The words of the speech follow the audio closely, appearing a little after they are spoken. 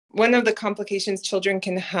one of the complications children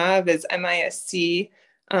can have is MISC,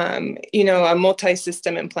 a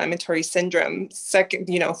multi-system inflammatory syndrome,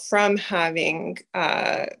 from having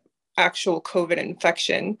actual COVID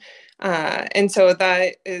infection. And so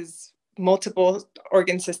that is multiple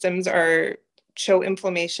organ systems show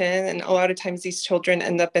inflammation. And a lot of times these children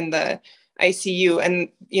end up in the ICU. And,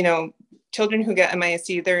 children who get MISC,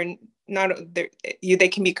 they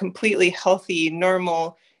can be completely healthy,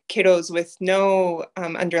 normal kiddos with no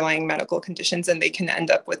underlying medical conditions, and they can end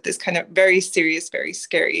up with this kind of very serious, very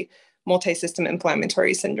scary multi-system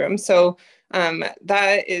inflammatory syndrome. So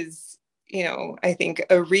that is, I think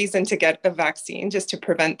a reason to get a vaccine, just to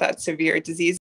prevent that severe disease.